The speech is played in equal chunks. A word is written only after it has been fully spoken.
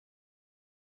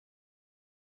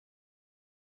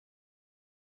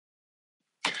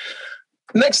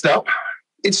Next up,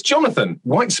 it's Jonathan,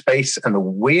 Whitespace and the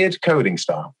weird coding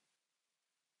style.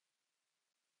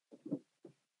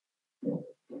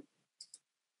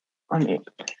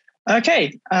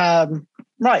 Okay.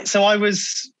 Right. So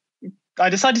I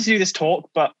decided to do this talk,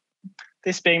 but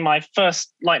this being my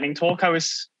first lightning talk, I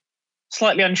was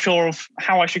slightly unsure of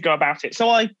how I should go about it. So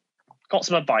I got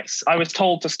some advice. I was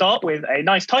told to start with a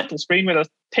nice title screen with a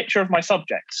picture of my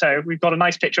subject. So we've got a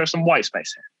nice picture of some white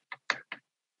space here.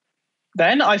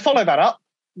 Then I follow that up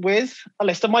with a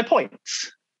list of my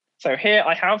points. So here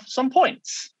I have some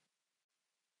points.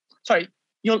 Sorry,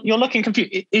 you're looking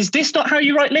confused. Is this not how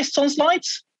you write lists on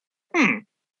slides?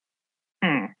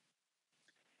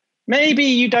 Maybe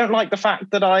you don't like the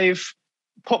fact that I've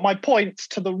put my points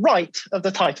to the right of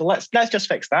the title. Let's just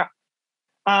fix that.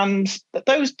 And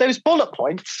those bullet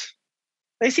points,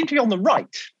 they seem to be on the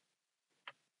right.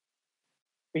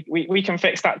 We can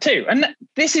fix that too. And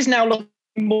this is now looking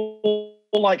more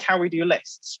like how we do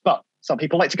lists. But some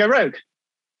people like to go rogue.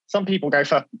 Some people go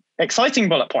for exciting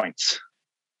bullet points.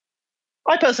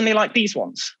 I personally like these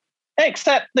ones,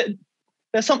 except that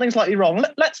there's something slightly wrong.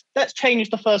 Let's change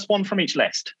the first one from each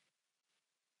list.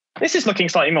 This is looking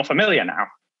slightly more familiar now.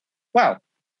 Wow.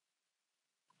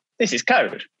 This is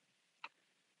code.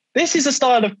 This is a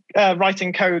style of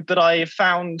writing code that I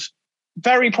found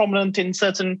very prominent in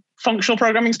certain functional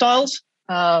programming styles,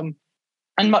 and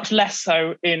much less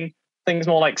so in things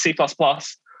more like C++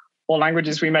 or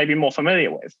languages we may be more familiar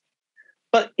with.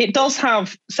 But it does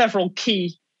have several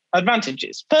key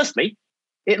advantages. Firstly,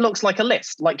 it looks like a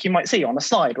list, like you might see on a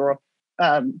slide or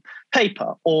a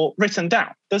paper or written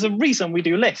down. There's a reason we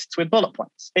do lists with bullet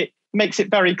points. It makes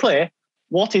it very clear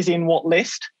what is in what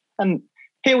list. And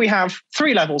here we have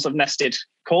 3 levels of nested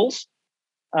calls.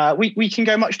 We can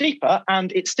go much deeper,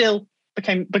 and it still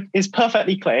is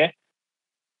perfectly clear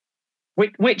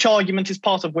which argument is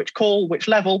part of which call, which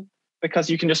level, because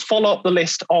you can just follow up the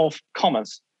list of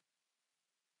commas.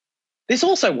 This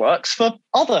also works for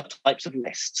other types of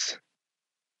lists.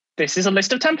 This is a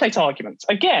list of template arguments.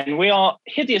 Again, we are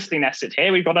hideously nested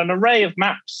here. We've got an array of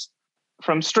maps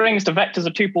from strings to vectors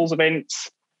of tuples of ints.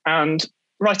 And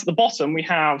right at the bottom, we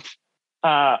have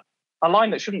a line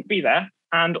that shouldn't be there,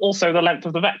 and also the length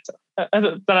of the vector,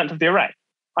 the length of the array.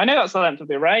 I know that's the length of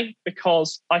the array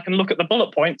because I can look at the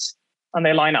bullet points and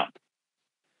they line up.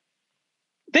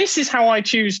 This is how I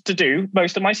choose to do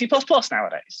most of my C++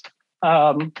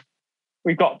 nowadays.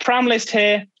 We've got param list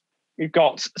here. We've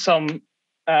got an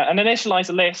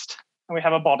initializer list, and we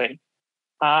have a body.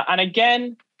 And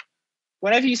again,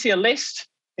 whenever you see a list,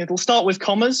 it'll start with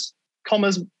commas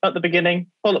at the beginning,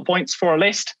 bullet points for a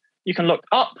list. You can look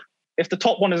up. If the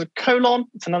top one is a colon,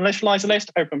 it's an initializer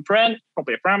list, open paren,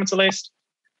 probably a parameter list.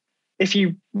 If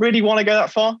you really want to go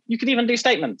that far, you could even do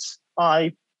statements.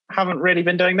 I haven't really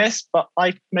been doing this, but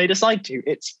I may decide to.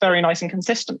 It's very nice and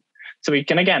consistent. So we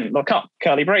can, again, look up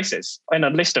curly braces in a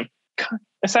list of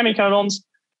semicolons,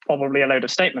 probably a load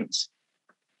of statements.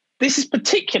 This is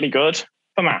particularly good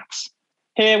for maths.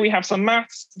 Here we have some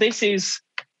maths. This is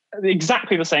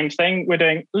exactly the same thing. We're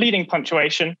doing leading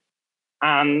punctuation.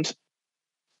 And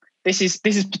this is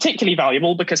particularly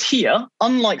valuable because here,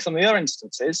 unlike some of the other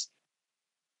instances,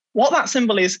 what that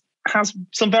symbol is has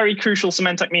some very crucial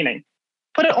semantic meaning.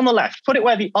 Put it on the left. Put it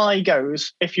where the I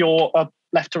goes if you're a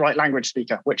left to right language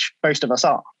speaker, which most of us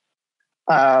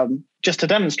are. Just to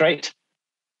demonstrate,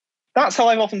 that's how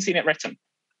I've often seen it written.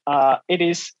 It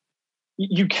is,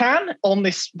 you can, on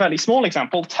this very small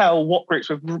example, tell what groups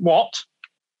with what,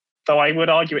 though I would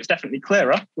argue it's definitely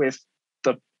clearer with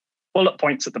the bullet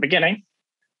points at the beginning.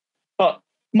 But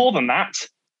more than that,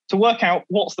 to work out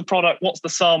what's the product, what's the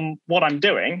sum, what I'm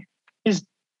doing is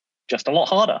just a lot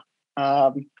harder.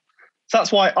 So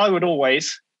that's why I would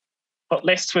always put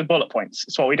lists with bullet points.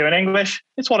 It's what we do in English.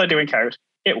 It's what I do in code.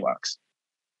 It works.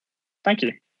 Thank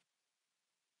you.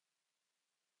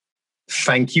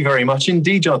 Thank you very much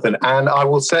indeed, Jonathan. And I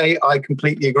will say I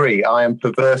completely agree. I am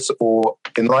perverse or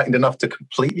enlightened enough to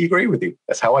completely agree with you.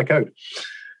 That's how I code.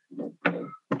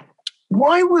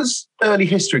 Why was early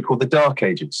history called the Dark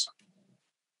Ages?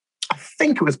 I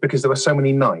think it was because there were so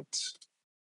many knights.